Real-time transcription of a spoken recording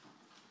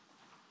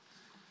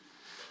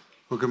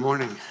Well, good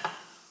morning.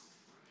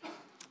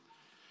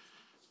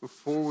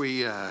 Before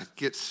we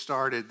get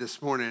started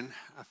this morning,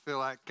 I feel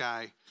like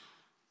I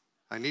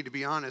need to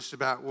be honest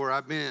about where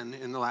I've been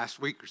in the last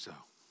week or so.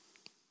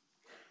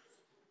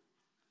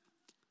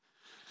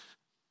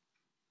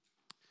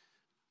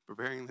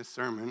 Preparing this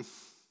sermon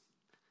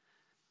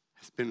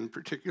has been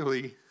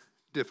particularly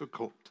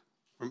difficult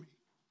for me.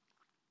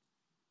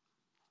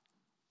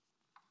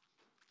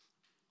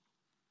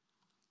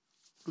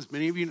 As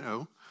many of you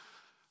know,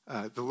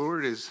 the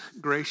Lord is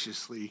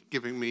graciously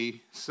giving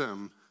me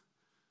some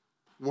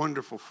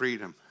wonderful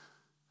freedom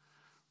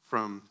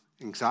from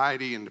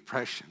anxiety and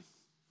depression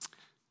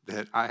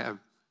that I have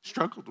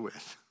struggled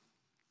with.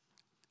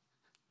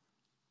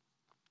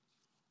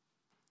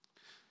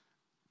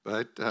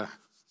 But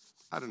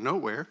out of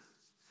nowhere,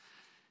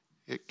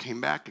 it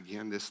came back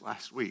again this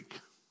last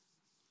week.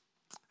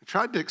 I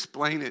tried to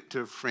explain it to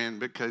a friend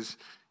because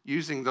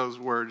using those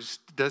words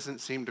doesn't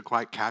seem to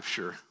quite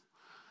capture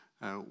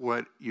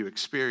what you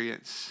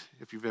experience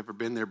if you've ever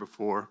been there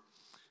before.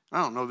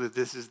 I don't know that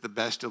this is the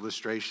best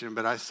illustration,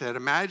 but I said,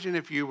 imagine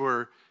if you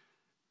were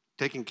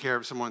taking care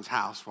of someone's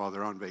house while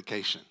they're on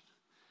vacation.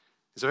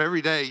 So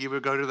every day you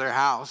would go to their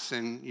house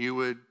and you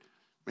would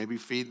maybe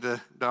feed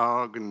the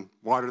dog and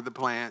water the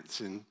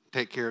plants and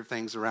take care of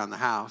things around the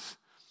house.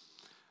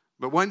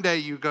 But one day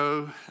you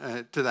go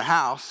to the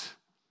house,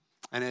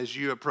 and as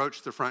you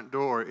approach the front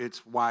door,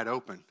 it's wide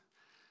open,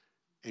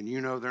 and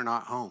you know they're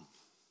not home.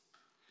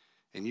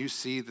 And you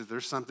see that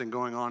there's something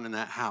going on in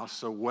that house.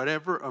 So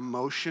whatever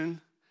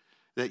emotion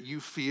that you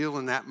feel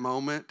in that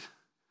moment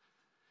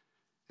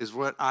is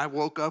what I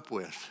woke up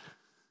with.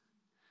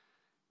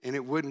 And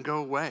it wouldn't go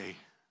away.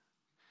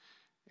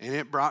 And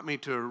it brought me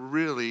to a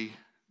really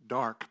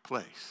dark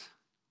place.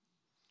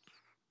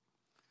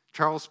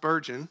 Charles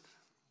Spurgeon,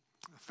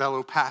 a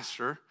fellow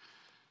pastor,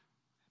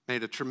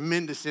 made a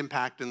tremendous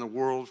impact in the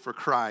world for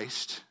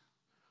Christ,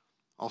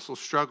 also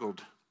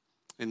struggled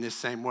in this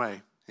same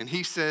way. And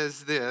he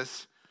says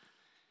this,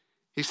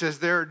 he says,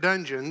 there are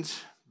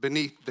dungeons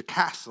beneath the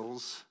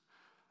castles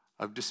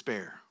of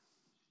despair.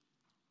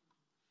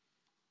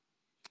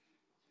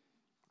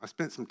 I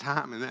spent some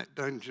time in that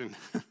dungeon.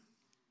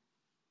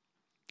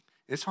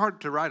 It's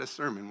hard to write a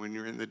sermon when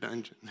you're in the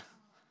dungeon.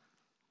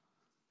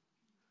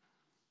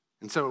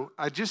 And so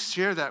I just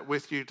share that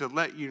with you to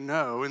let you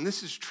know, and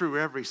this is true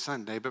every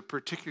Sunday, but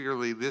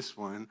particularly this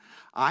one,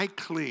 I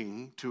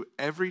cling to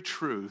every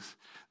truth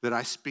that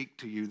I speak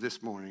to you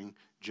this morning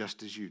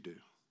just as you do.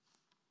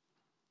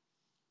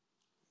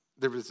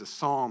 There was a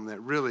psalm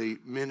that really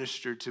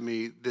ministered to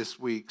me this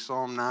week,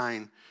 Psalm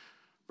 9,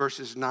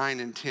 verses 9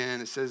 and 10.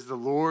 It says, the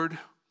Lord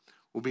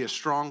will be a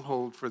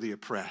stronghold for the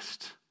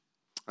oppressed,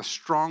 a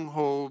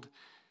stronghold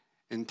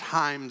in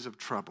times of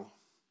trouble.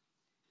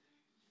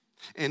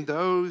 And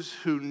those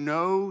who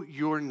know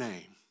your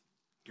name,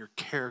 your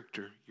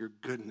character, your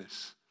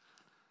goodness,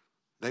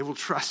 they will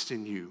trust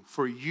in you.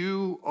 For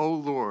you, O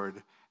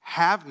Lord,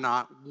 have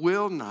not,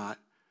 will not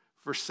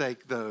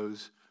forsake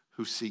those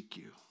who seek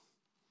you.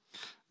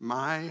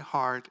 My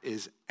heart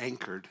is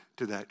anchored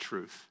to that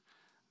truth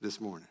this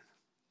morning.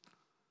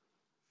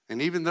 And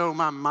even though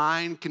my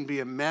mind can be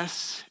a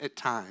mess at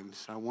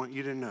times, I want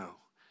you to know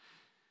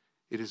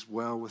it is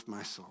well with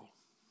my soul.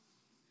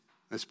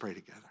 Let's pray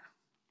together.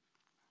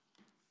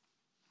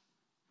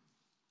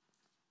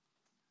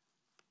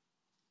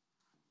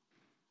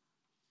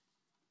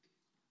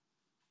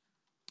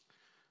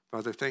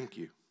 Father, thank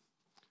you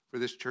for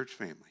this church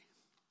family,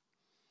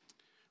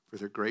 for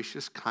their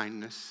gracious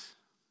kindness,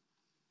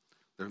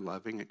 their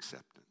loving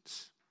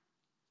acceptance.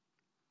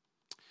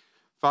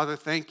 Father,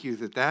 thank you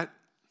that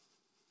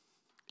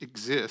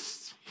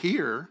exists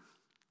here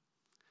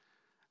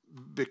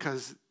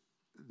because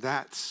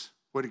that's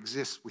what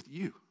exists with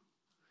you.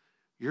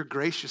 Your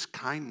gracious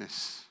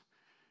kindness,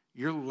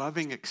 your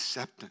loving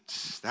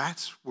acceptance,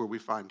 that's where we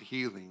find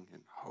healing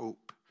and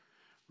hope,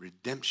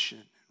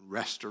 redemption and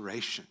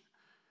restoration.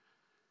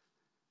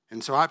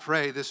 And so I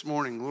pray this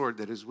morning, Lord,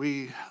 that as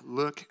we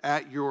look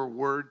at your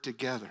word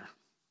together,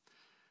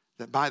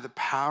 that by the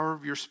power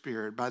of your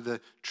Spirit, by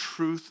the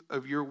truth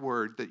of your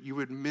word, that you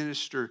would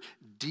minister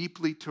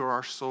deeply to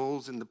our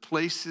souls in the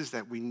places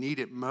that we need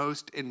it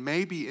most, and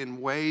maybe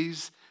in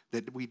ways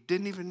that we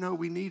didn't even know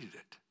we needed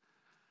it.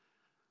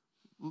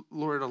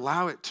 Lord,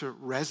 allow it to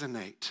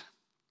resonate.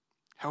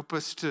 Help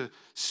us to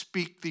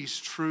speak these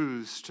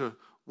truths to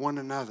one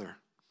another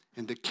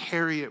and to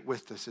carry it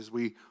with us as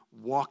we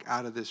walk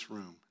out of this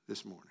room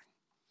this morning.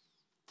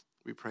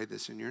 We pray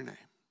this in your name.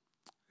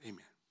 Amen.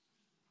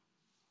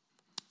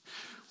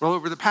 Well,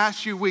 over the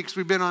past few weeks,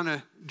 we've been on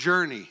a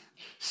journey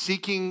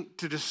seeking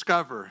to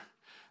discover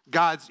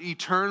God's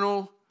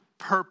eternal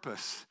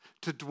purpose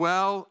to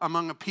dwell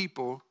among a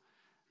people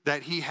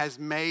that he has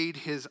made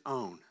his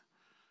own.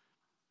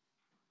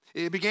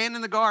 It began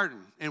in the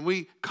garden, and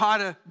we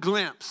caught a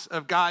glimpse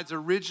of God's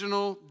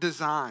original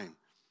design,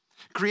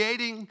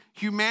 creating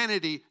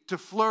humanity to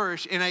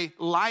flourish in a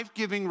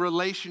life-giving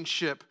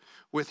relationship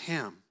with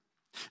him.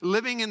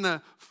 living in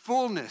the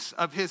fullness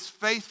of his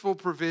faithful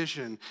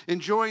provision,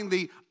 enjoying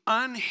the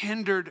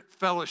unhindered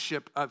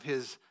fellowship of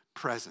his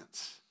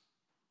presence.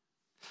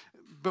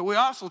 But we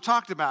also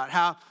talked about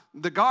how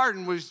the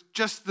garden was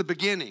just the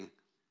beginning.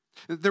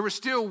 There was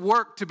still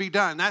work to be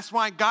done. That's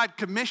why God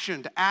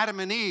commissioned Adam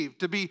and Eve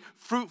to be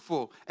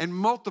fruitful and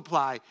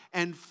multiply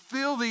and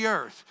fill the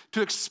earth,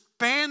 to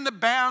expand the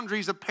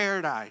boundaries of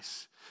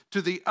paradise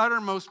to the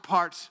uttermost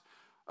parts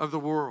of the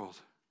world,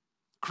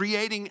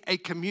 creating a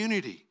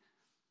community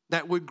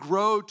that would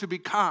grow to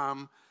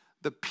become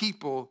the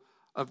people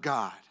of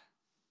God.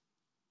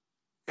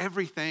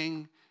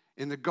 Everything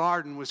in the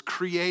garden was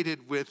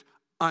created with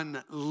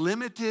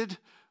unlimited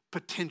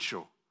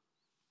potential,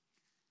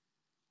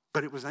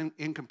 but it was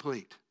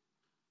incomplete.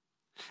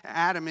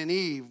 Adam and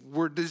Eve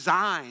were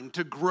designed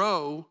to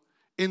grow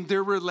in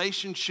their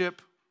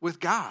relationship with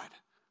God.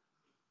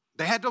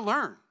 They had to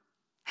learn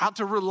how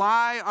to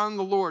rely on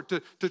the Lord,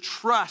 to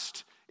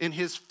trust in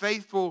his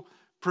faithful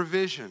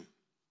provision.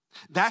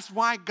 That's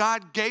why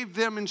God gave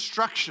them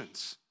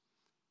instructions,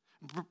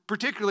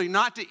 particularly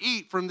not to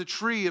eat from the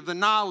tree of the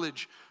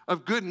knowledge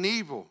of good and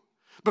evil,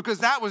 because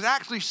that was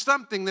actually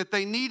something that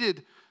they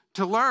needed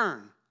to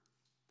learn,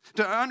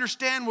 to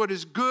understand what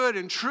is good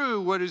and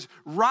true, what is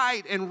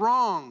right and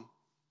wrong.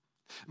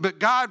 But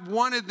God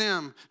wanted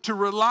them to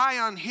rely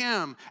on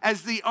him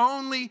as the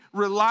only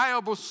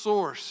reliable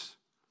source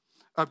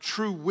of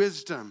true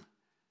wisdom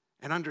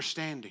and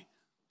understanding.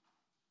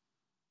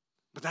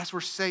 But that's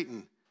where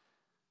Satan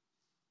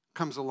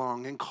comes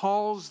along and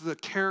calls the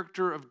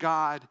character of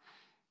God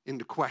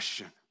into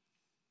question.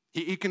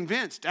 He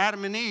convinced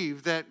Adam and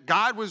Eve that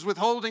God was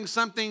withholding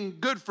something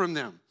good from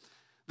them,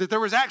 that there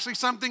was actually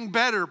something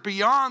better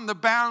beyond the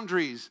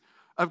boundaries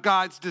of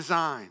God's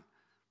design.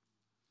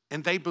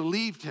 And they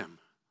believed him.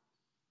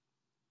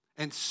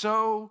 And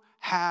so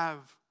have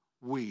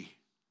we.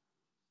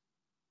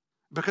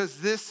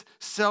 Because this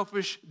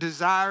selfish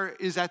desire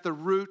is at the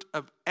root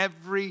of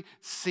every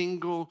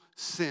single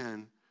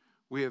sin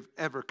we have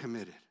ever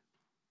committed.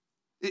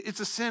 It's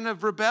a sin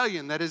of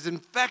rebellion that has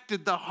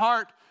infected the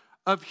heart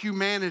of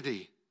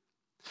humanity,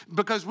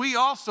 because we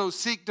also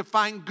seek to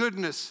find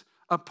goodness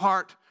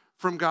apart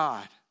from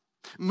God,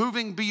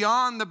 moving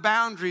beyond the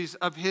boundaries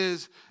of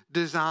his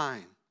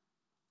design.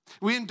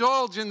 We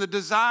indulge in the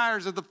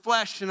desires of the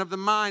flesh and of the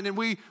mind, and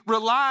we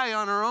rely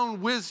on our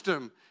own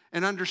wisdom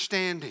and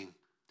understanding,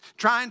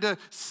 trying to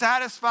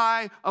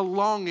satisfy a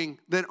longing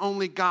that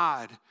only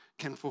God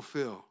can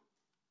fulfill.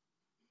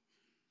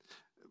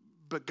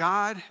 But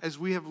God, as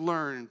we have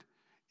learned,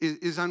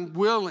 is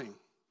unwilling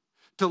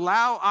to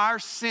allow our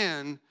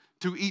sin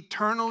to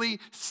eternally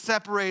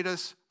separate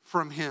us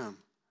from him.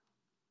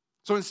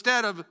 So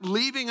instead of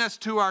leaving us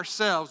to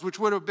ourselves, which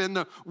would have been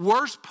the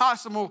worst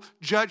possible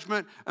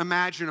judgment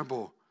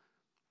imaginable,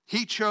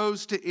 he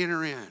chose to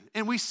enter in.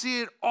 And we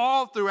see it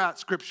all throughout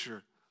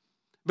Scripture.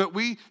 But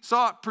we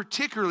saw it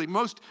particularly,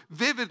 most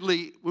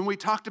vividly, when we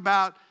talked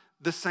about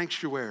the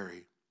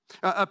sanctuary,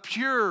 a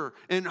pure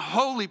and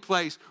holy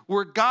place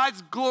where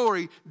God's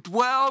glory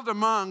dwelled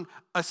among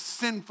a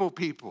sinful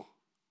people.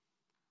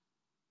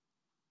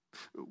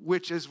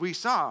 Which, as we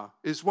saw,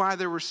 is why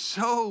there were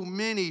so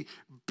many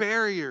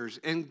barriers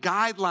and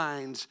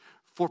guidelines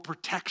for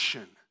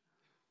protection.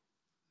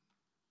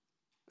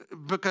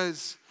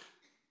 Because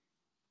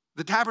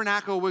the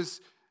tabernacle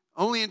was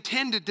only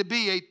intended to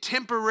be a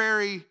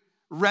temporary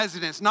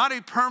residence, not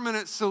a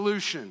permanent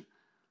solution.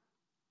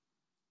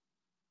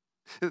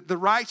 The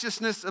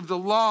righteousness of the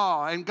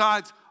law and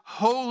God's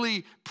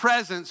holy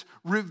presence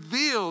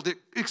revealed, it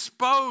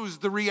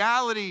exposed the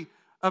reality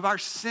of our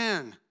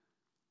sin.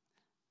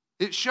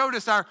 It showed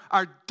us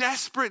our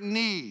desperate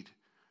need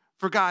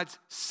for God's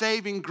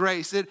saving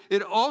grace. It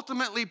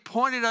ultimately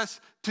pointed us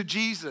to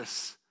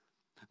Jesus,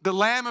 the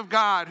Lamb of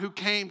God who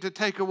came to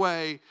take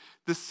away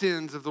the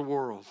sins of the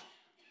world.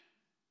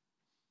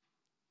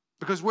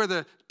 Because where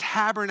the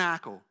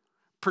tabernacle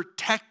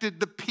protected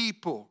the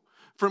people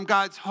from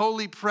God's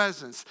holy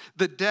presence,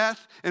 the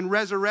death and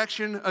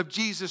resurrection of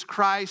Jesus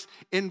Christ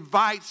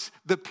invites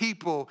the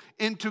people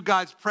into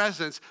God's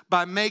presence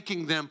by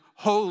making them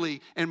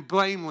holy and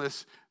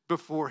blameless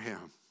before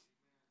him.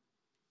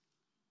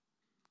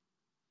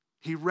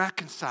 He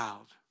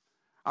reconciled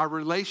our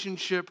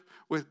relationship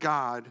with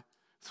God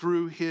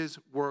through his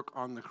work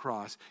on the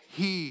cross.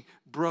 He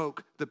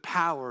broke the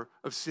power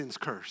of sin's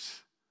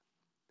curse.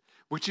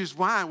 Which is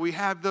why we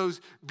have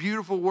those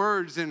beautiful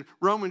words in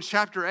Romans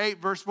chapter 8,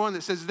 verse 1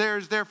 that says, "There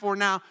is therefore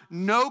now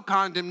no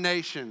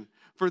condemnation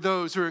for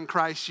those who are in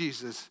Christ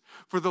Jesus.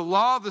 For the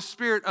law of the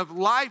Spirit of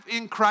life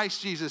in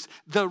Christ Jesus,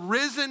 the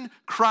risen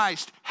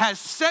Christ, has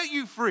set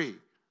you free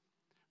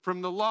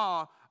from the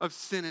law of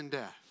sin and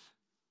death."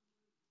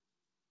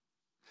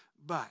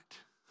 But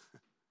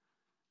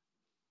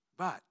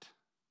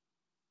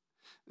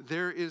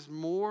there is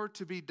more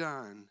to be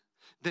done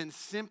than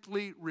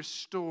simply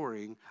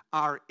restoring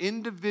our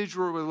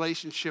individual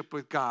relationship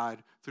with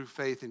God through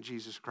faith in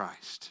Jesus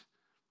Christ.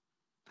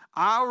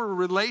 Our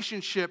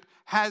relationship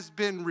has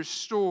been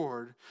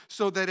restored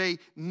so that a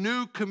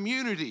new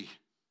community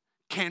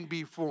can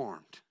be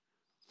formed.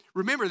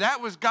 Remember,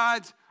 that was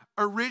God's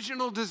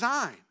original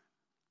design.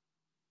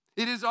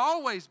 It has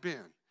always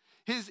been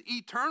his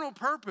eternal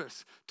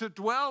purpose to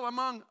dwell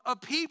among a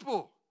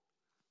people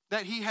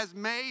that he has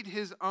made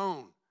his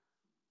own.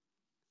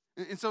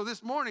 And so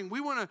this morning, we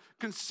want to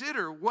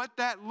consider what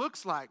that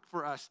looks like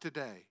for us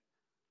today.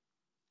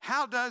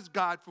 How does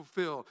God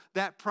fulfill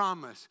that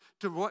promise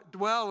to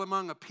dwell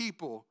among a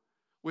people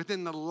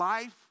within the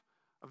life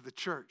of the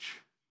church?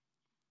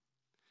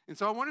 And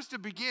so I want us to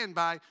begin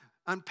by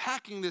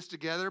unpacking this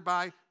together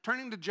by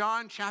turning to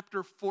John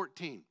chapter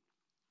 14.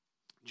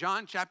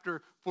 John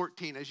chapter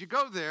 14. As you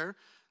go there,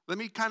 let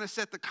me kind of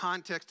set the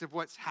context of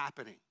what's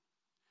happening.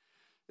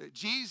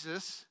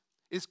 Jesus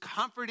is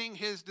comforting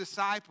his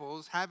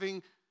disciples,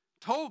 having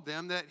told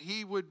them that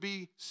he would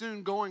be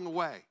soon going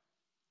away.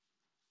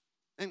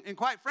 And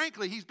quite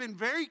frankly, he's been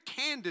very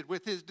candid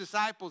with his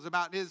disciples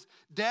about his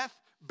death,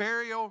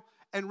 burial,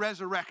 and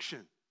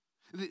resurrection,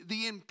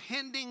 the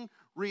impending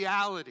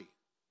reality.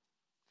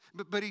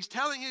 But he's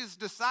telling his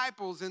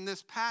disciples in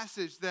this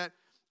passage that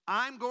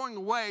I'm going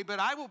away, but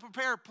I will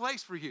prepare a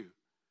place for you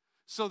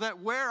so that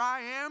where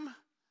I am,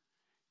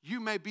 you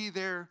may be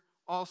there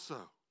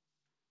also.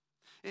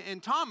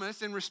 And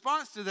Thomas, in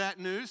response to that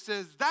news,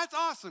 says, "That's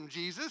awesome,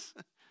 Jesus."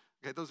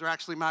 Okay, those are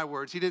actually my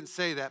words. He didn't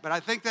say that, but I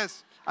think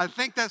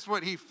that's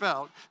what he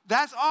felt.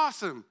 "That's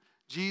awesome,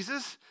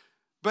 Jesus.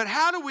 But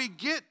how do we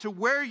get to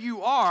where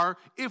you are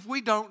if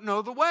we don't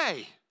know the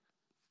way?"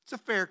 It's a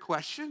fair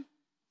question.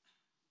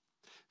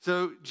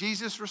 So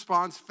Jesus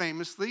responds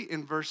famously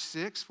in verse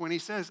 6 when he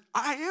says,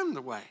 "I am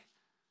the way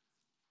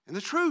and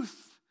the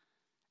truth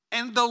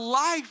and the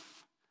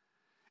life.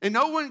 And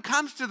no one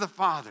comes to the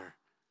Father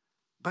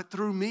but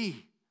through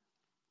me."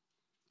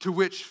 To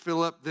which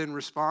Philip then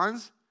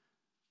responds,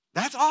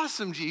 "That's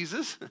awesome,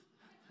 Jesus."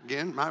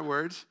 Again, my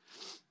words.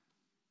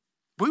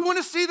 "We want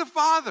to see the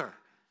Father."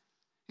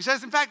 He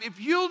says, "In fact, if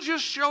you'll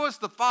just show us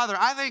the Father,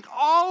 I think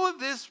all of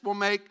this will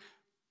make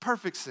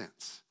perfect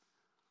sense."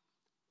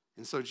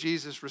 And so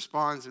Jesus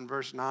responds in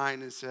verse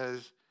 9 and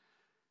says,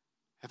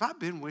 "Have I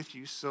been with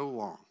you so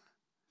long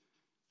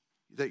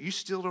that you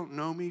still don't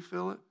know me,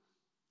 Philip?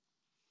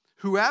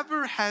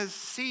 Whoever has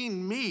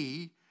seen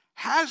me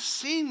has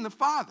seen the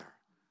Father.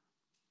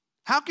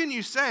 How can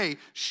you say,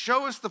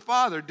 'Show us the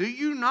Father'? Do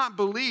you not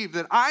believe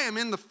that I am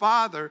in the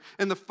Father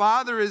and the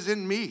Father is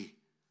in me?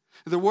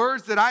 The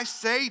words that I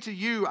say to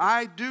you,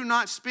 I do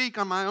not speak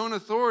on my own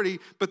authority,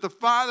 but the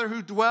Father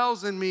who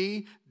dwells in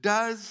me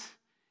does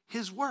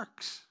his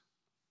works."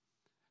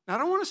 Now, I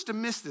don't want us to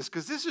miss this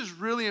because this is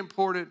really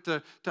important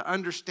to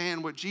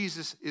understand what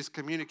Jesus is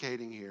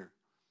communicating here.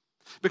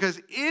 Because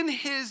in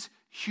his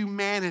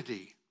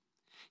humanity,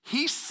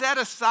 he set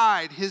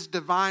aside his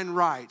divine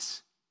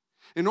rights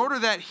in order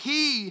that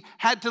he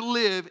had to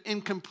live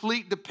in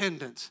complete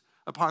dependence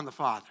upon the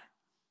Father.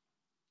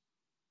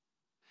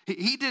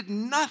 He did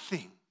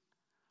nothing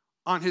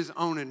on his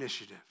own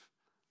initiative.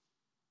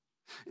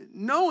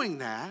 Knowing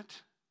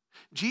that,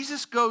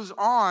 Jesus goes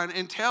on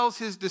and tells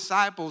his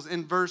disciples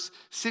in verse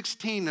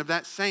 16 of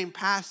that same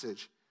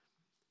passage,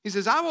 he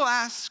says, "I will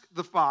ask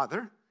the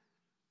Father,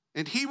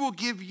 and he will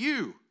give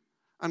you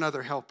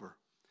another helper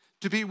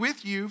to be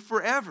with you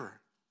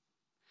forever,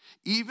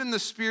 even the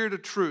Spirit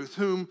of truth,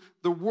 whom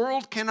the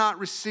world cannot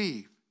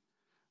receive,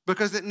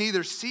 because it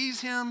neither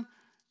sees him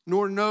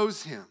nor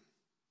knows him.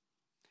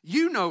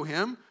 You know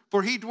him,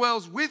 for he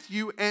dwells with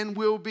you and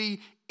will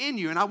be in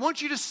you." And I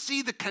want you to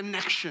see the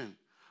connection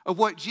of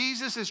what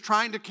Jesus is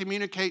trying to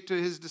communicate to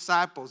his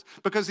disciples,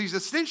 because he's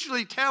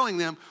essentially telling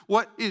them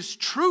what is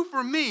true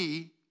for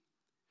me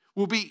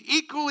will be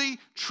equally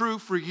true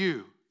for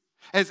you.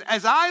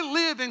 As I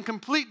live in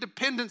complete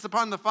dependence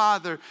upon the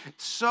Father,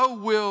 so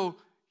will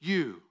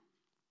you,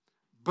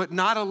 but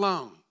not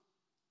alone.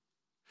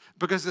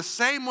 Because the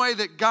same way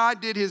that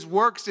God did his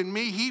works in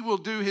me, he will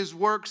do his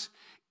works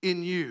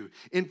in you.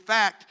 In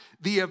fact,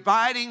 the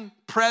abiding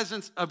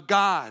presence of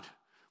God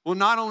will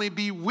not only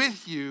be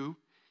with you,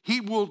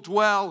 he will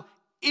dwell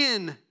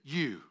in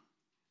you.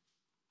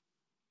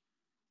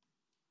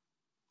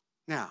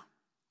 Now,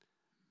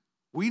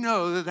 we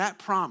know that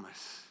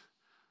promise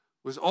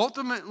was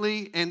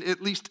ultimately and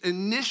at least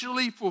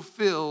initially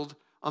fulfilled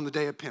on the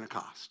day of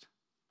Pentecost.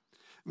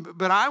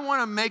 But I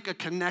want to make a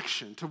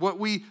connection to what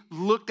we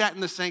looked at in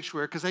the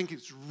sanctuary, because I think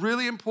it's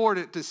really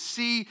important to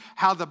see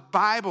how the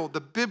Bible, the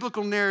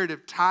biblical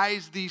narrative,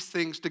 ties these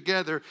things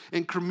together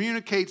and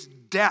communicates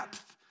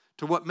depth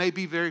to what may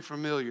be very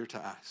familiar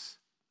to us.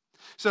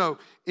 So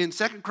in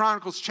 2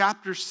 Chronicles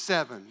chapter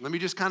 7, let me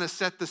just kind of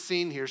set the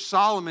scene here.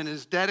 Solomon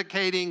is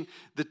dedicating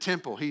the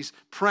temple. He's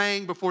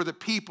praying before the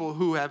people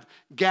who have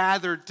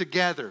gathered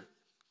together.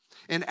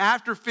 And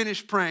after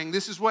finished praying,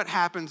 this is what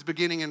happens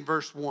beginning in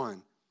verse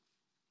 1.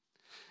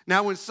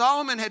 "Now when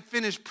Solomon had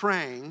finished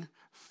praying,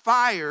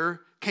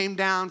 fire came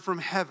down from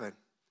heaven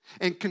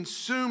and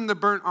consumed the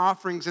burnt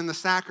offerings and the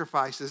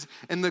sacrifices,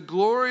 and the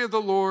glory of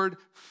the Lord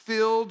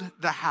filled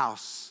the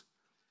house.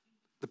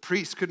 The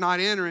priests could not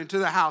enter into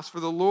the house for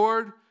the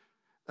Lord,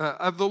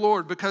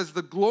 because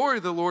the glory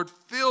of the Lord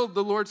filled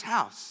the Lord's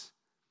house.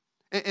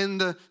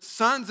 And the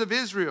sons of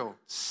Israel,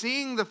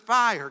 seeing the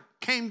fire,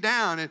 came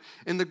down,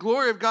 and the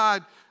glory of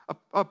God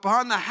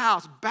upon the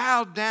house,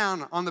 bowed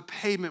down on the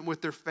pavement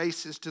with their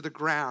faces to the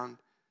ground.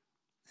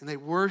 And they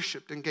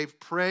worshiped and gave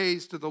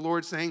praise to the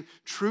Lord, saying,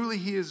 truly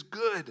he is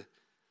good.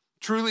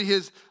 Truly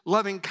his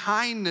loving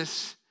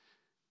kindness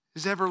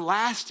is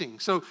everlasting.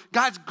 So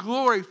God's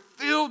glory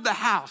filled the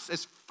house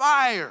as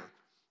fire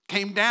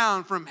came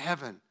down from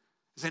heaven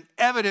as an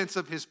evidence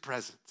of his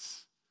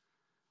presence.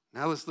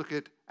 Now let's look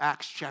at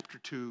Acts chapter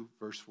 2,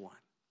 verse 1.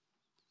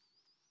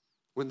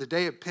 When the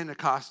day of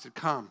Pentecost had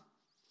come,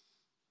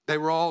 they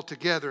were all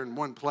together in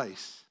one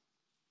place.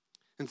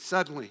 And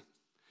suddenly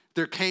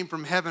there came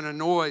from heaven a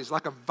noise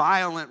like a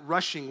violent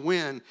rushing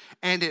wind,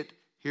 and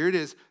here it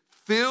is,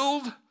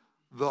 filled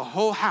the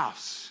whole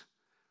house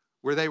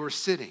where they were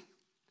sitting.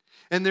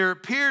 And there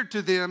appeared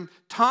to them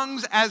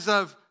tongues as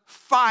of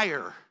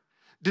fire,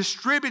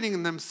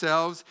 distributing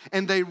themselves,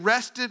 and they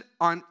rested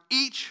on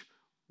each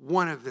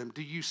one of them.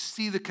 Do you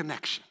see the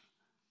connection?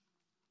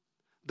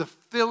 The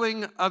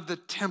filling of the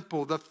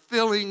temple, the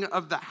filling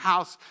of the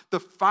house, the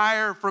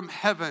fire from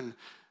heaven,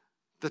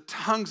 the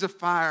tongues of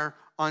fire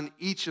on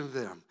each of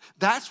them.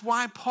 That's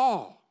why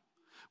Paul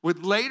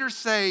would later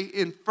say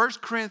in 1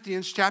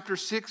 Corinthians chapter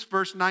 6,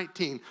 verse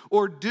 19,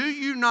 or do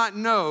you not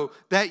know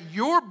that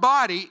your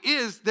body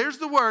is, there's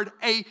the word,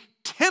 a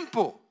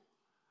temple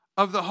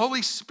of the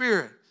Holy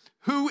Spirit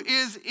who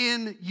is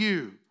in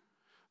you,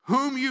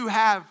 whom you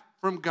have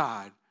from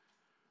God,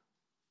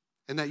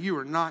 and that you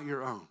are not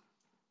your own.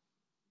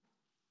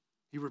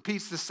 He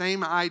repeats the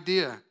same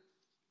idea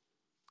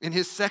in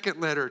his second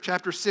letter,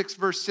 chapter 6,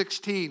 verse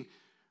 16.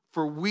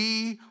 For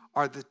we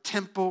are the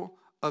temple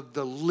of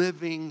the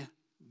living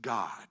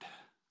God.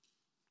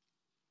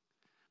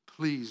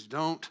 Please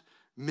don't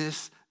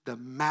miss the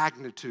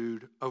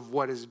magnitude of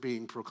what is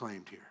being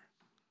proclaimed here.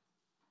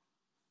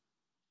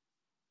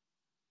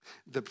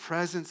 The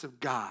presence of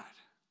God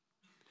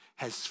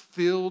has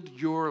filled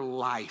your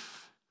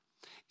life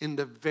in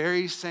the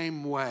very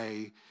same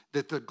way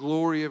that the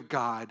glory of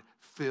God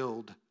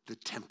filled the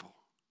temple.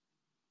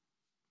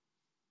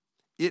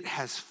 It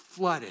has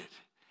flooded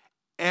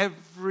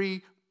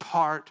every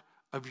part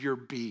of your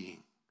being.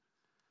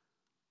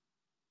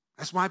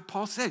 That's why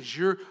Paul says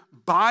your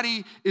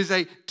body is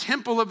a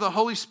temple of the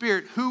Holy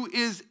Spirit who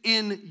is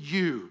in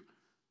you.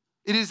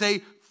 It is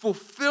a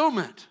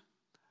fulfillment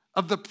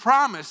of the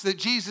promise that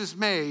Jesus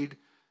made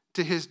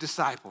to his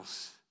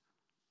disciples.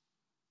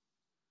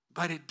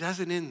 But it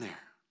doesn't end there.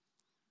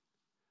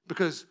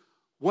 Because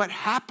what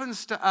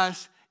happens to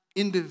us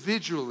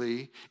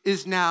individually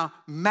is now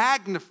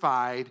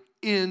magnified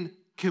in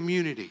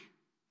community.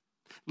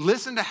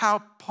 Listen to how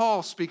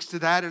Paul speaks to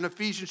that in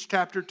Ephesians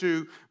chapter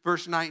 2,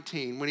 verse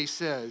 19, when he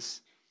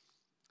says,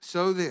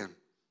 so then,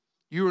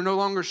 you are no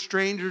longer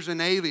strangers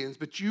and aliens,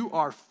 but you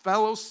are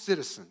fellow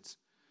citizens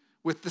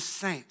with the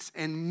saints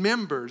and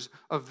members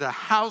of the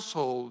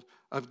household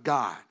of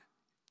God,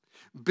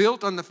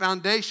 built on the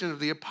foundation of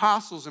the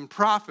apostles and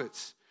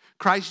prophets,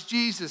 Christ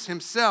Jesus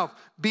himself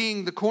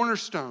being the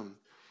cornerstone,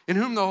 in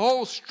whom the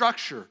whole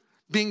structure,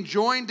 being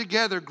joined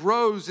together,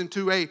 grows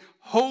into a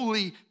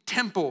holy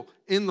temple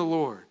in the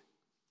Lord.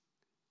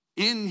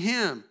 In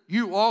him,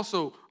 you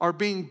also are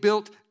being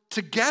built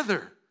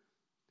together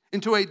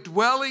into a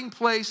dwelling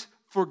place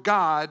for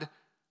God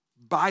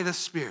by the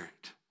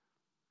Spirit.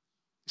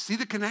 See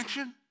the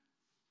connection?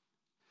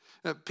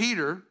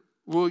 Peter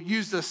will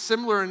use a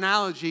similar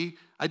analogy,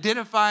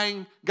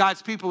 identifying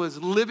God's people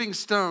as living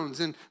stones.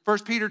 In 1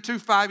 Peter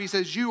 2:5, he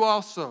says, you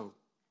also,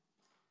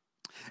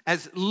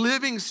 as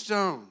living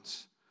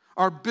stones,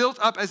 are built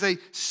up as a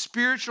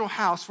spiritual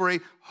house for a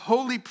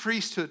holy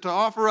priesthood to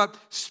offer up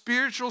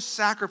spiritual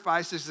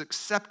sacrifices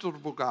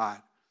acceptable to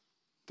God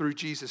through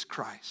Jesus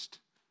Christ.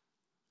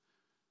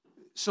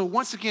 So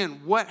once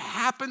again, what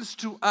happens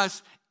to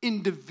us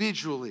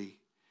individually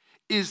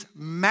is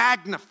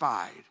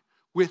magnified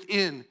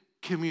within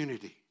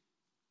community.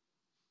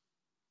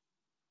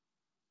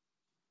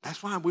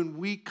 That's why when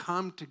we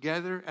come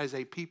together as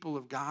a people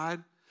of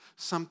God,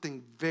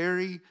 something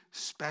very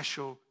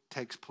special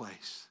takes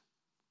place.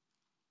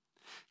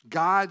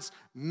 God's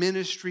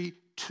ministry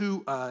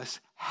to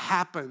us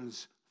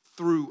happens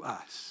through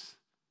us.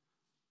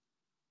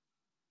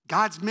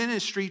 God's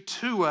ministry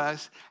to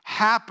us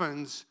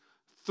happens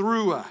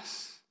through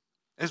us.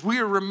 As we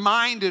are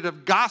reminded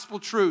of gospel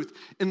truth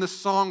in the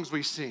songs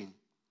we sing,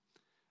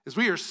 as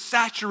we are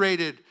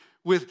saturated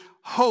with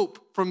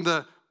hope from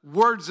the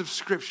words of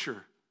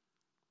Scripture,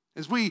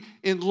 as we,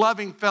 in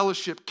loving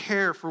fellowship,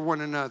 care for one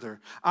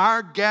another,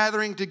 our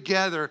gathering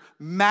together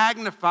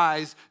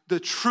magnifies the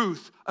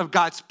truth of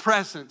God's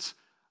presence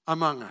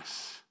among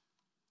us.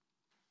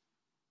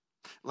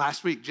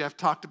 Last week, Jeff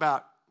talked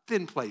about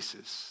thin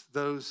places,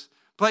 those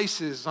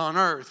places on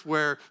earth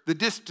where the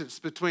distance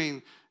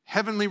between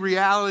heavenly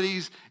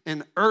realities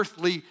and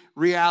earthly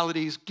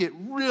realities get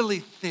really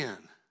thin.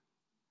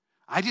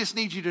 I just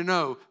need you to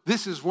know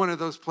this is one of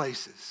those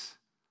places.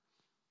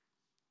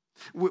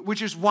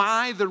 which is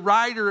why the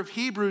writer of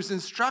Hebrews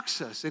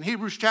instructs us in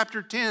Hebrews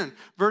chapter 10,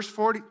 verse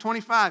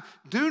 25,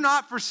 do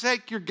not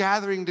forsake your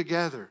gathering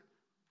together.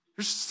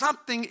 There's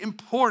something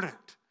important.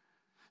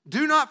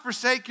 Do not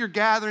forsake your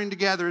gathering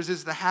together, as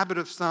is the habit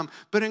of some,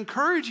 but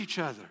encourage each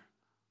other.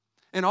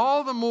 And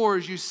all the more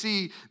as you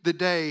see the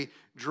day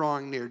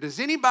drawing near. Does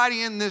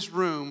anybody in this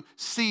room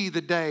see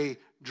the day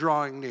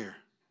drawing near?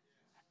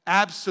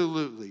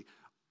 Absolutely.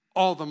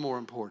 All the more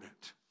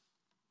important.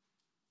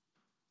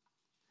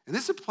 And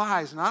this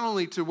applies not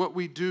only to what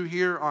we do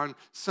here on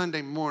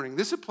Sunday morning.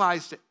 This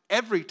applies to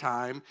every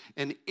time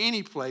and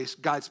any place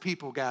God's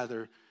people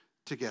gather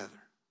together.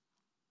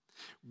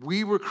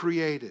 We were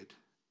created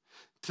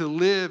to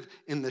live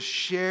in the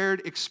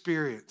shared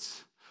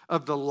experience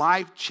of the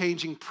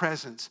life-changing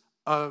presence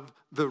of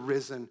the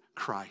risen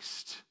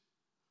Christ.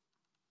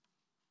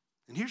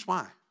 And here's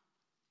why.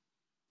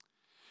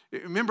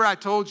 Remember I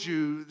told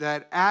you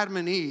that Adam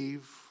and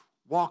Eve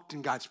walked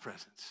in God's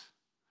presence.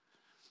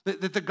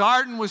 That the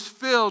garden was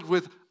filled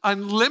with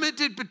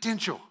unlimited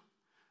potential,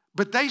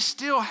 but they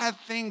still had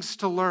things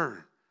to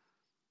learn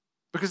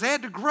because they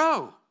had to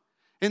grow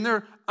in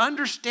their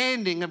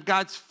understanding of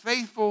God's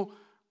faithful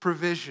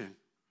provision.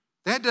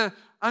 They had to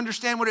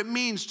understand what it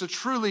means to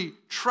truly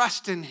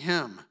trust in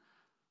Him.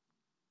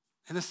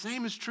 And the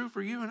same is true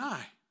for you and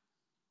I,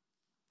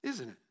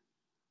 isn't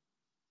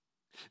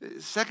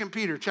it? 2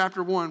 Peter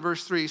chapter 1,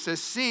 verse 3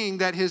 says, seeing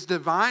that His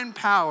divine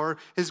power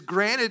has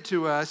granted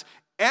to us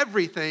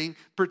everything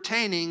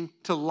pertaining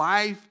to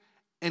life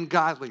and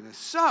godliness.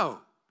 So,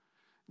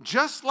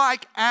 just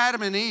like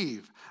Adam and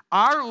Eve,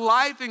 our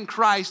life in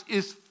Christ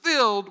is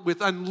filled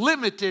with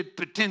unlimited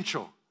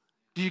potential.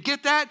 Do you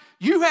get that?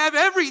 You have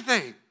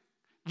everything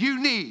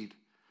you need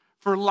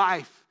for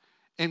life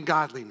and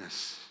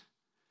godliness.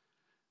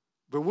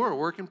 But we're a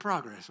work in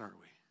progress, aren't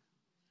we?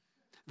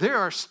 There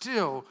are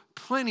still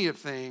plenty of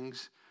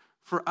things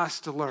for us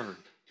to learn.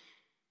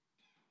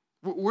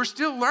 We're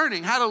still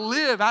learning how to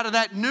live out of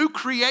that new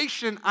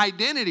creation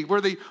identity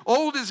where the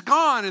old is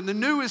gone and the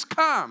new has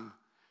come.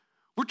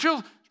 We're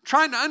still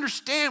trying to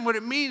understand what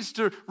it means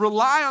to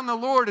rely on the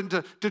Lord and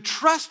to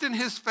trust in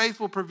His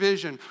faithful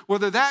provision,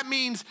 whether that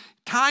means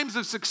times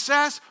of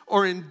success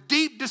or in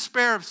deep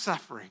despair of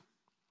suffering.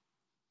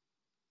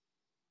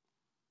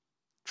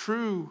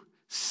 True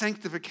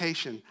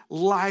sanctification,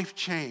 life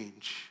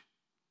change,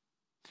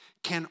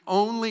 can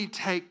only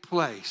take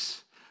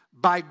place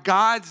by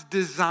God's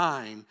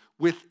design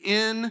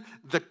within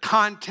the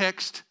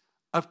context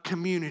of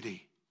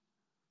community.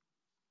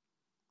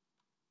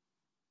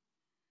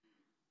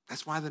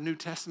 That's why the New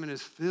Testament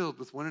is filled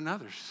with one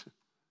another's.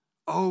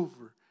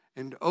 Over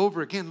and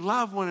over again,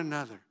 love one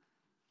another,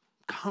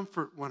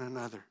 comfort one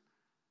another,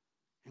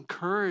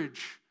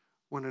 encourage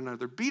one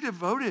another, be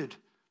devoted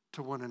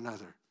to one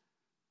another,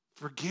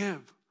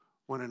 forgive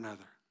one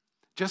another,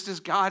 just as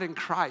God in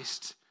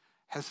Christ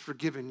has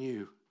forgiven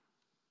you.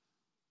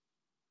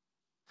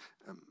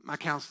 My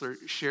counselor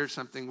shared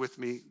something with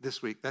me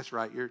this week. That's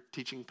right, your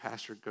teaching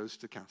pastor goes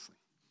to counseling.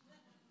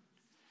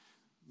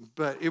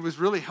 But it was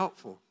really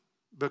helpful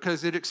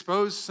because it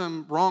exposed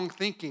some wrong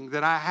thinking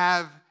that I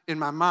have in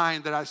my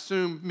mind that I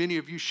assume many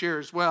of you share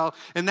as well.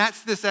 And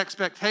that's this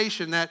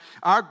expectation that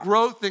our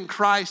growth in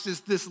Christ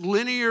is this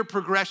linear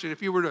progression.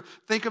 If you were to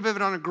think of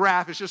it on a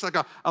graph, it's just like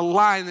a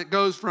line that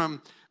goes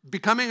from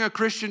becoming a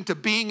Christian to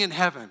being in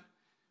heaven.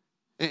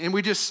 And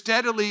we just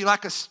steadily,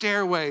 like a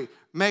stairway,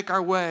 make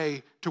our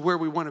way to where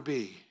we want to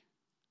be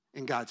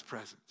in God's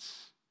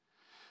presence.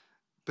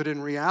 But in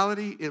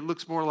reality, it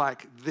looks more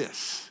like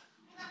this.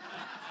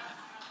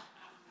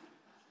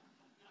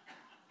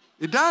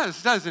 It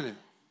does, doesn't it?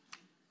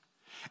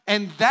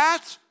 And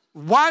that's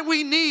why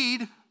we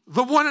need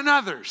the one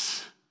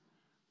another's.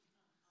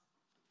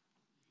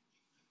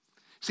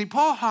 See,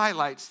 Paul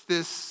highlights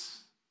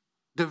this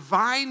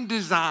divine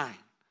design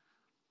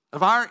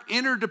of our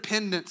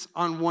interdependence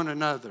on one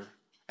another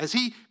as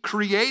He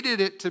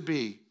created it to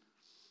be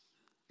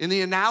in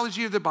the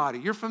analogy of the body.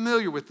 You're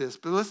familiar with this,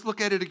 but let's look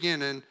at it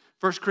again in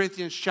 1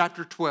 Corinthians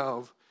chapter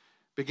 12,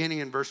 beginning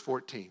in verse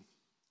 14.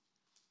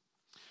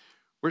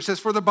 Where it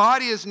says, for the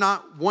body is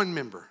not one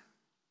member,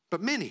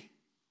 but many.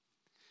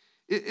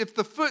 If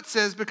the foot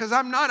says, because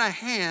I'm not a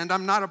hand,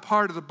 I'm not a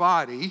part of the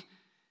body,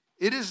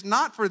 it is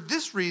not for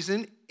this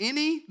reason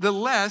any the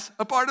less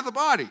a part of the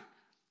body.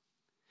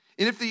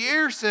 And if the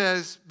ear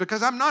says,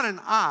 because I'm not an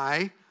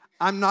eye,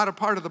 I'm not a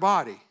part of the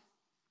body,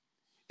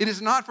 it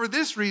is not for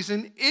this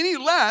reason any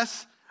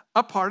less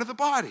a part of the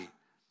body.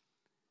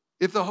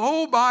 If the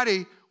whole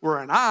body were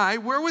an eye,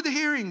 where would the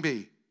hearing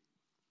be?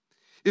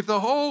 If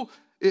the whole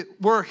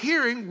were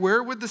hearing,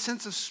 where would the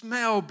sense of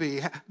smell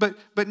be?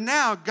 But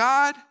now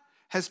God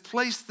has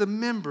placed the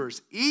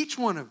members, each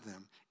one of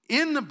them,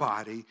 in the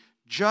body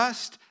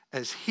just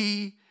as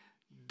He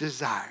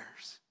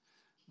desires.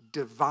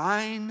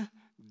 Divine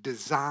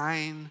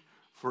design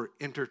for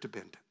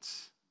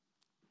interdependence.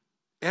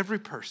 Every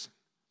person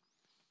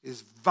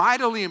is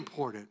vitally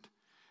important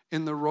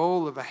in the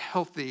role of a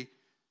healthy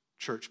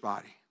church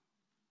body.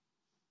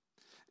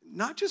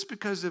 not just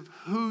because of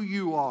who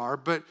you are,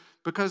 but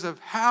because of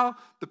how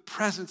the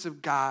presence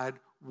of God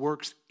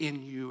works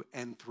in you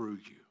and through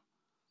you.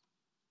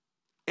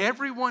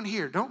 Everyone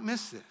here, don't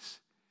miss this.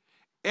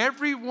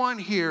 Everyone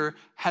here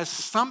has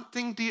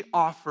something to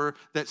offer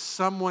that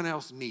someone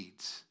else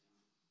needs.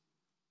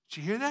 Did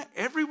you hear that?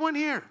 Everyone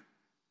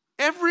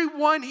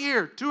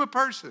here to a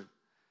person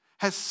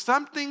has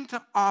something to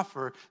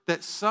offer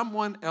that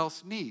someone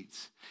else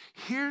needs.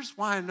 Here's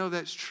why I know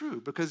that's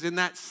true, because in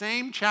that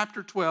same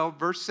chapter 12,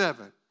 verse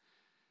 7,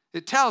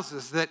 it tells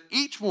us that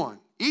each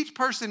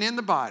person in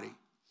the body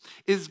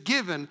is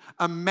given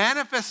a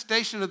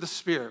manifestation of the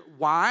Spirit.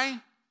 Why?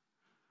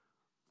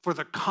 For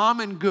the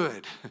common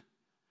good,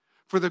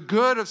 for the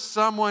good of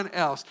someone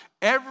else.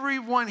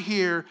 Everyone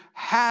here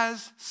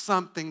has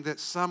something that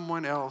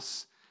someone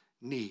else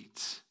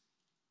needs.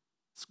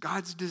 It's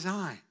God's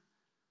design.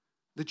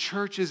 The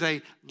church is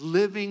a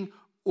living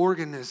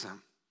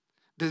organism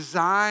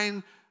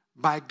designed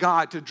by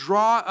God to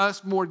draw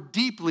us more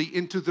deeply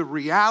into the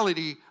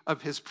reality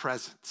of His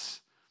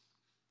presence,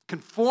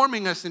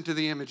 conforming us into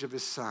the image of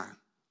His Son,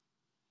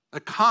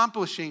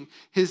 accomplishing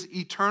His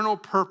eternal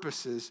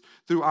purposes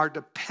through our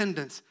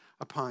dependence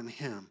upon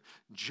Him,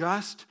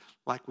 just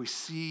like we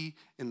see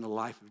in the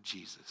life of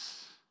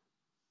Jesus.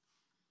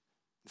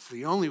 It's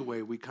the only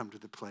way we come to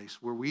the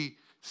place where we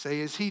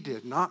say as He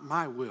did, not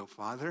my will,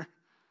 Father,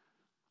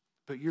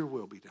 but your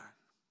will be done.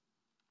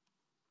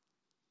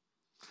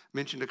 I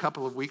mentioned a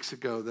couple of weeks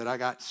ago that I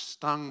got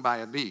stung by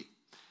a bee.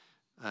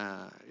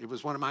 It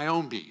was one of my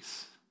own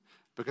bees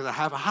because I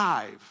have a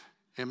hive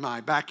in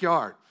my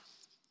backyard.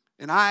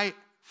 And I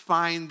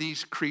find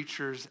these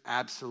creatures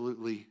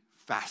absolutely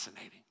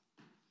fascinating.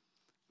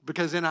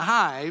 Because in a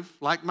hive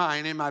like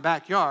mine in my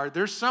backyard,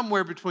 there's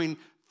somewhere between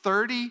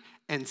 30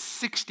 and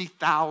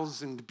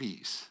 60,000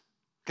 bees.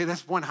 Okay,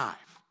 that's one hive.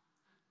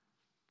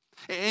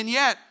 And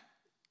yet,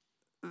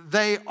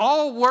 they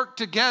all work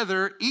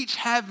together, each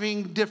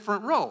having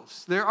different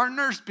roles. There are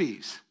nurse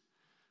bees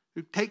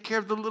who take care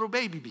of the little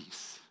baby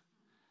bees.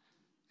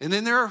 And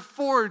then there are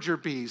forager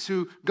bees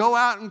who go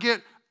out and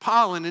get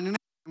pollen and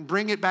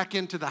bring it back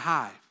into the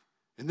hive.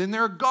 And then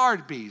there are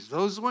guard bees,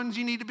 those ones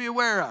you need to be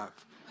aware of.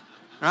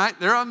 Right?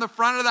 They're on the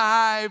front of the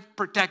hive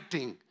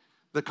protecting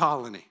the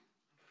colony.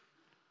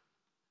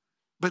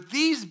 But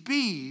these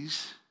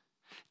bees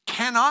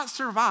cannot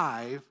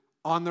survive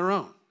on their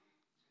own.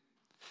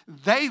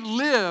 They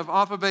live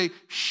off of a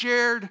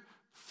shared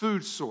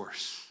food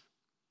source.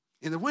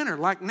 In the winter,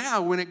 like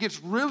now, when it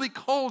gets really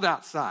cold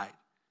outside,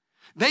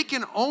 they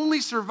can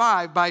only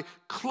survive by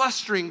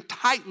clustering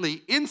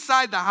tightly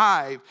inside the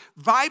hive,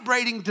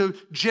 vibrating to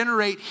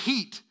generate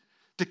heat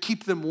to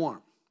keep them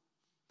warm.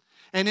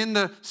 And in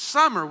the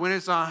summer, when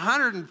it's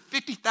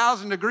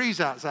 150,000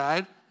 degrees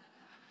outside,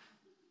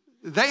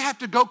 they have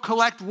to go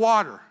collect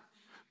water,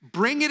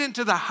 bring it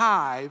into the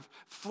hive,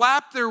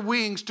 flap their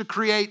wings to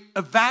create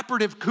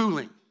evaporative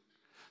cooling.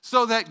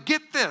 So that,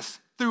 get this,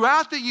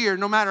 throughout the year,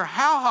 no matter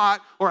how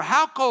hot or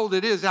how cold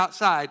it is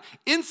outside,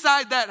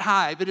 inside that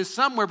hive, it is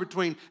somewhere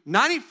between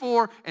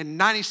 94 and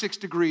 96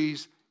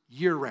 degrees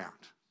year-round.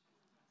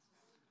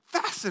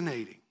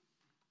 Fascinating.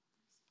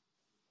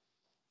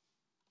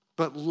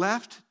 But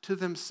left to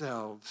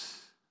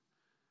themselves,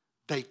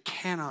 they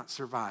cannot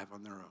survive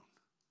on their own.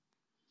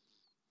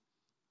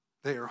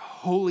 They are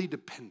wholly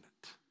dependent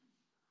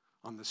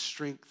on the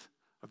strength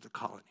of the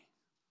colony.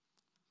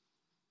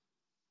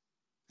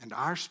 And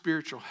our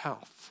spiritual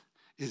health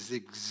is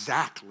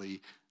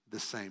exactly the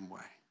same way.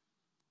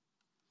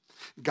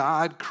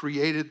 God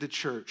created the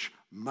church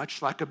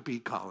much like a bee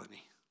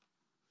colony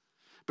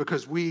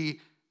because we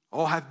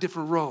all have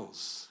different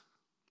roles,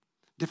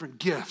 different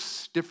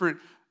gifts, different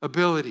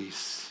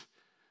abilities,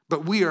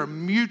 but we are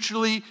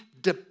mutually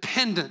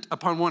dependent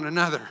upon one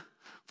another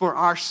for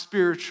our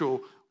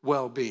spiritual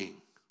well-being.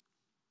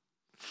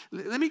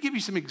 Let me give you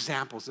some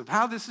examples of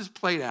how this has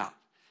played out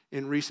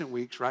in recent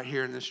weeks right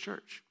here in this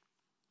church.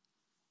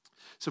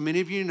 So many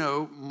of you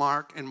know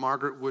Mark and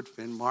Margaret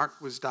Woodfin. Mark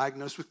was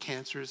diagnosed with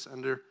cancer, is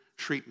under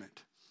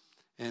treatment,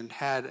 and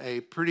had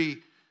a pretty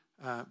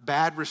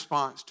bad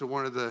response to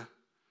one of the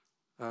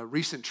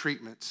recent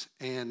treatments.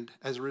 And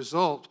as a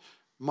result,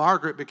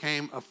 Margaret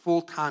became a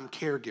full-time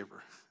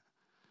caregiver.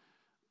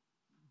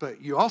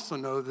 But you also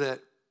know that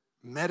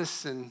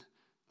medicine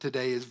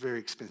today is very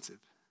expensive.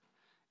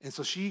 And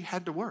so she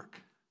had to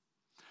work.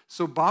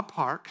 So Bob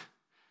Park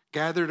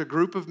gathered a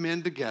group of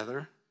men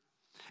together,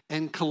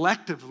 and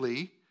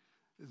collectively,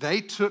 they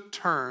took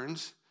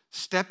turns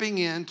stepping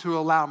in to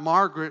allow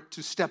Margaret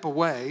to step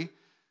away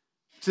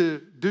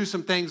to do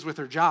some things with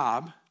her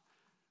job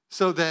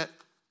so that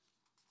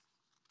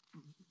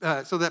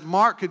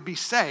Mark could be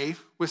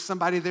safe with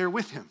somebody there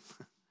with him.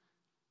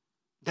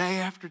 Day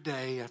after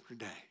day after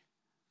day.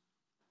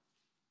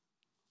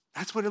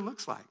 That's what it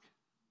looks like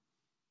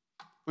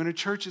when a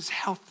church is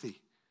healthy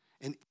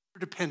and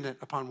interdependent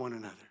upon one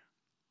another.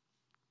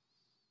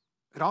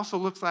 It also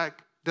looks like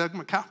Doug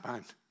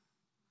McAlpine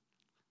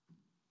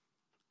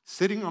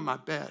sitting on my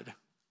bed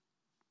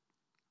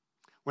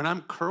when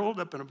I'm curled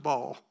up in a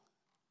ball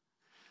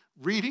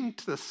reading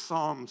the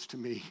Psalms to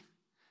me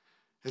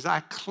as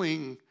I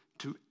cling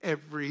to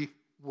every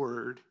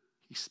word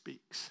he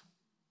speaks.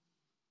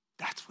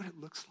 That's what it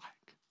looks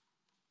like.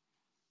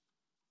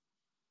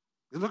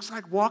 It looks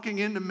like walking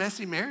into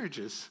messy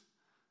marriages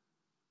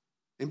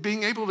and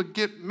being able to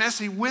get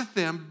messy with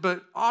them,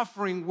 but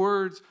offering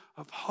words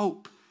of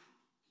hope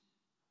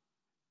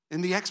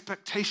and the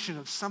expectation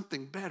of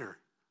something better.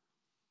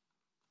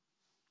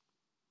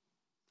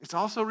 It's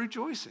also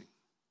rejoicing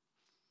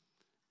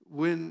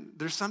when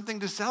there's something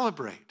to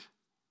celebrate.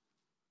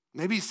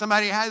 Maybe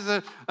somebody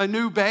has a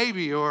new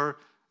baby or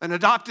an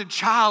adopted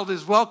child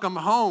is welcome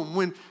home.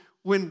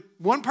 When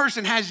one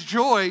person has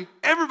joy,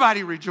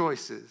 everybody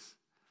rejoices.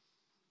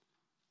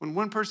 When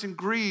one person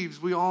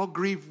grieves, we all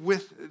grieve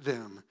with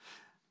them.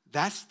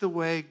 That's the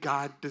way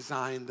God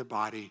designed the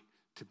body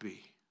to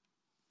be.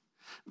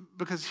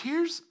 Because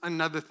here's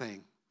another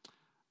thing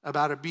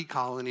about a bee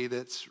colony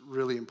that's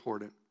really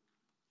important.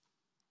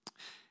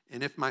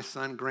 And if my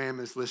son Graham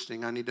is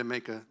listening, I need to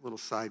make a little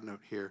side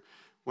note here.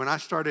 When I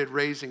started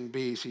raising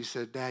bees, he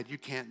said, "Dad, you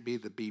can't be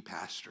the bee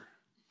pastor."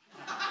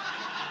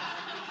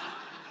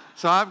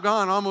 So I've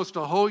gone almost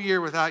a whole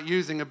year without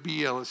using a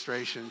bee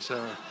illustration.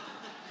 So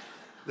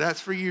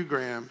that's for you,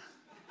 Graham.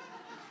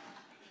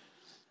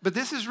 But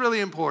this is really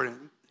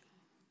important.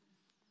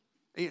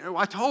 You know,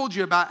 I told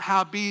you about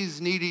how bees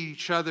need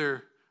each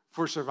other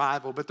for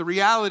survival, but the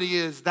reality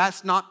is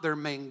that's not their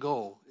main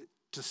goal,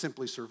 to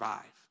simply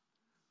survive.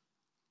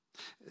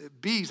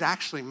 Bees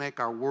actually make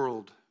our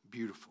world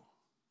beautiful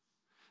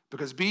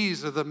because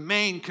bees are the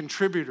main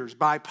contributors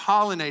by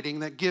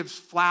pollinating that gives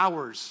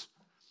flowers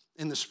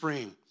in the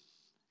spring.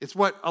 It's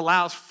what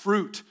allows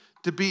fruit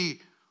to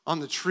be on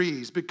the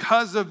trees.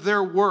 Because of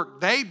their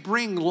work, they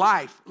bring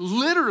life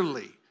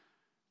literally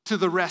to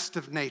the rest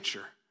of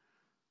nature.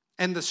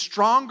 And the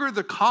stronger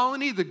the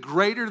colony, the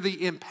greater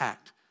the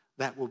impact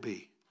that will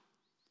be.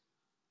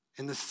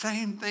 And the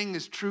same thing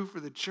is true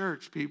for the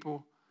church,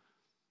 people.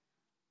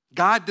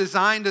 God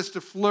designed us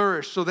to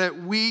flourish so that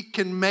we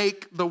can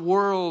make the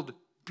world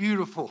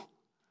beautiful.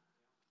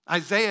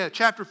 Isaiah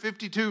chapter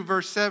 52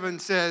 verse 7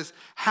 says,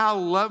 "How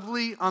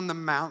lovely on the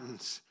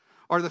mountains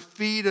are the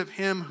feet of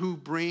him who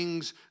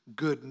brings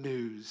good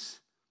news,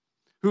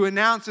 who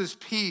announces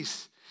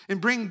peace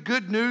and bring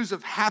good news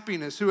of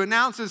happiness, who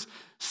announces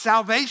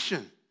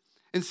salvation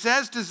and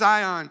says to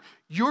Zion,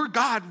 your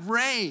God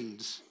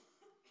reigns."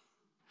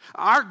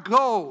 Our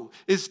goal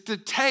is to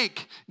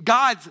take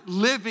God's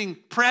living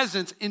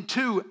presence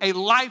into a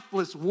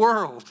lifeless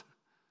world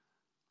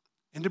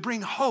and to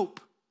bring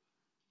hope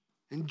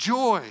and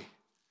joy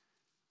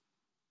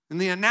and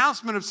the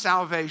announcement of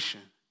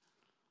salvation.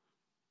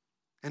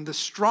 And the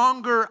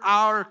stronger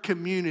our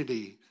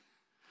community,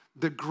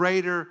 the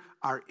greater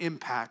our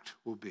impact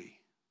will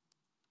be.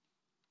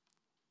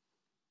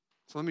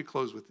 So let me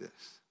close with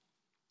this.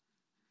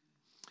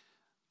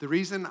 The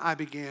reason I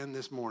began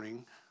this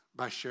morning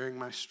by sharing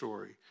my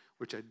story,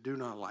 which I do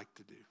not like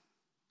to do,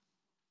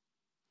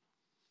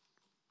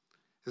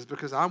 is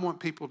because I want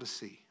people to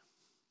see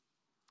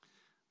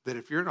that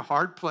if you're in a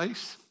hard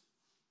place,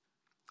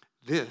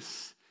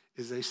 this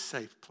is a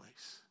safe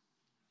place.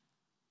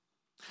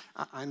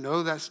 I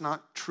know that's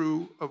not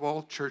true of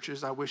all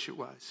churches. I wish it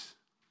was.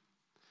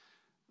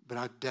 But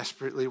I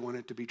desperately want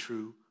it to be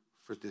true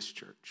for this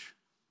church.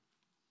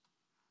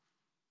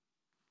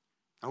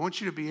 I want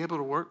you to be able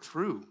to work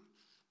through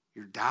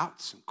your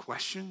doubts and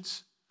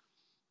questions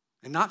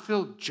and not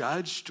feel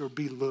judged or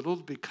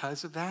belittled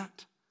because of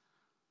that.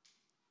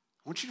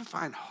 I want you to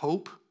find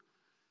hope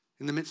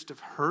in the midst of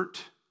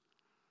hurt,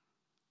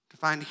 to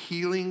find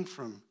healing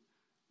from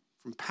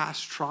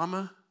past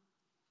trauma.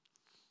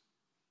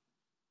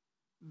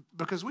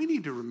 Because we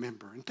need to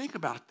remember and think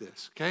about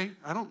this, okay?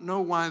 I don't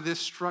know why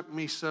this struck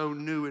me so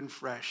new and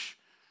fresh,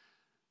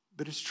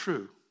 but it's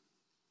true.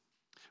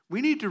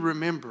 We need to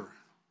remember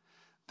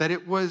that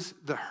it was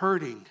the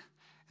hurting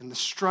and the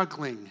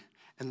struggling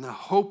and the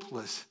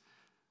hopeless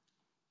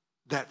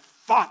that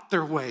fought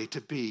their way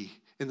to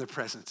be in the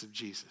presence of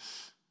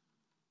Jesus.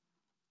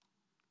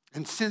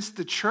 And since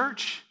the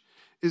church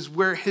is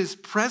where his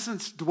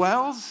presence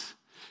dwells,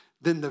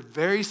 then the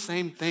very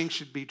same thing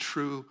should be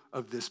true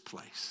of this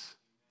place.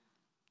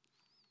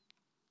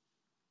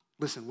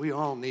 Listen, we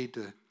all need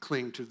to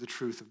cling to the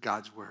truth of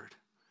God's word.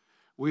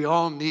 We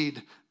all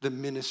need the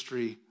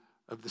ministry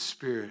of the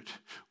Spirit.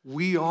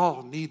 We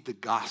all need the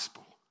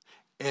gospel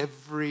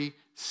every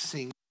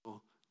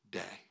single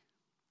day.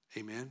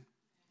 Amen?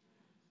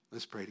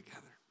 Let's pray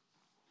together.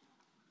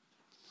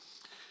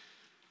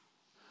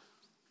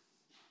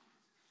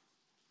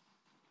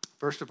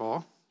 First of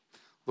all,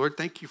 Lord,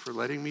 thank you for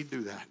letting me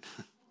do that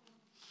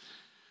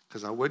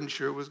because I wasn't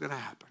sure it was going to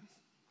happen.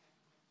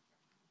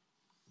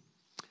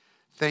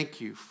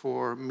 Thank you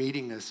for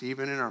meeting us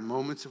even in our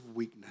moments of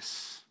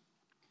weakness.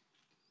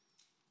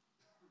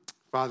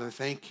 Father,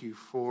 thank you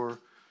for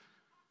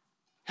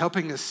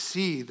helping us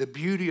see the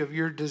beauty of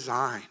your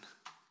design,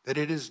 that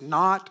it is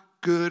not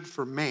good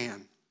for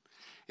man,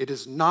 it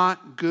is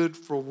not good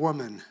for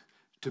woman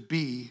to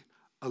be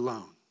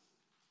alone.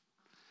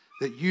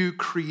 that you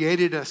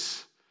created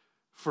us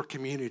for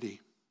community.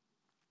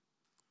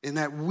 And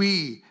that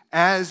we,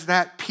 as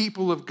that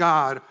people of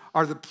God,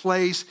 are the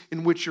place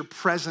in which your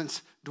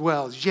presence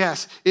dwells.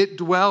 Yes, it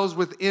dwells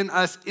within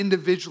us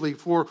individually,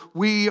 for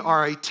we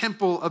are a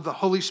temple of the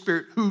Holy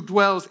Spirit who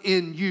dwells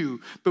in you.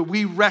 But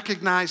we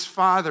recognize,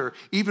 Father,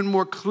 even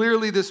more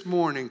clearly this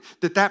morning,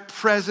 that that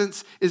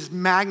presence is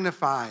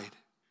magnified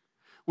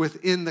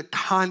within the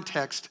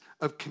context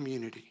of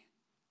community.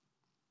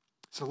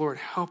 So, Lord,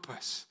 help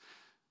us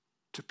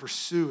to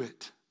pursue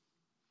it,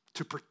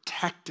 to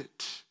protect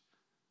it,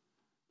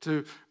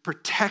 to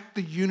protect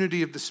the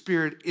unity of the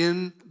Spirit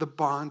in the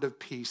bond of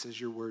peace, as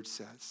your word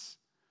says.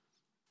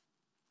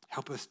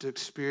 Help us to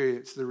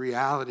experience the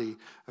reality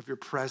of your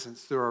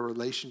presence through our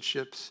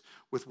relationships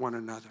with one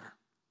another.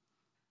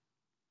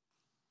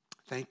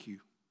 Thank you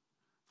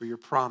for your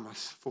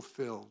promise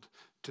fulfilled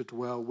to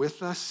dwell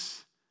with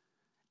us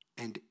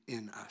and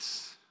in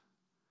us.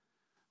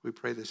 We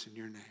pray this in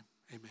your name.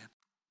 Amen.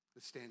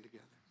 Let's stand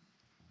together.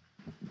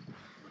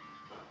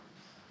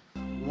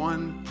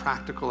 One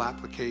practical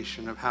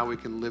application of how we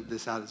can live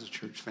this out as a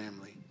church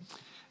family.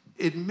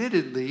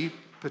 Admittedly,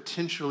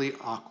 potentially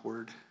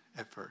awkward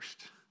at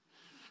first.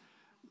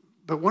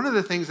 But one of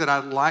the things that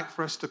I'd like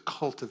for us to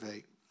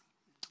cultivate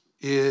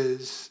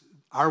is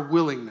our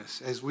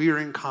willingness as we are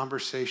in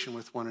conversation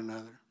with one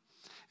another.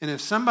 And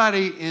if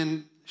somebody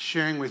in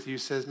sharing with you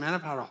says, man,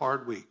 I've had a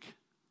hard week,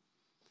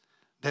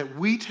 that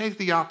we take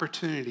the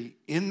opportunity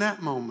in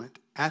that moment,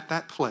 at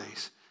that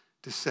place,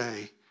 to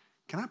say,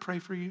 can I pray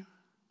for you?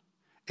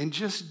 And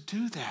just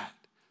do that.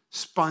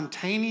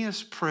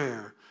 Spontaneous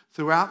prayer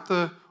throughout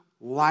the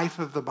life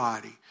of the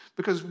body.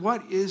 Because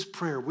what is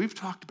prayer? We've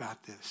talked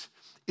about this.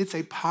 It's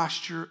a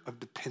posture of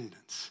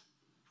dependence.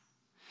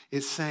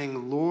 It's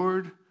saying,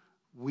 Lord,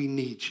 we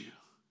need you.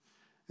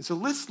 And so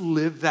let's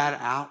live that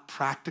out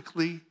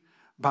practically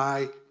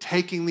by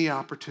taking the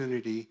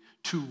opportunity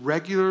to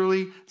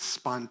regularly,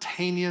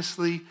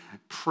 spontaneously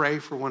pray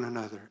for one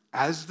another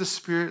as the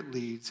Spirit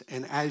leads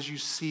and as you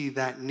see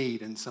that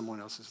need in someone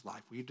else's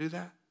life. Will you do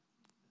that?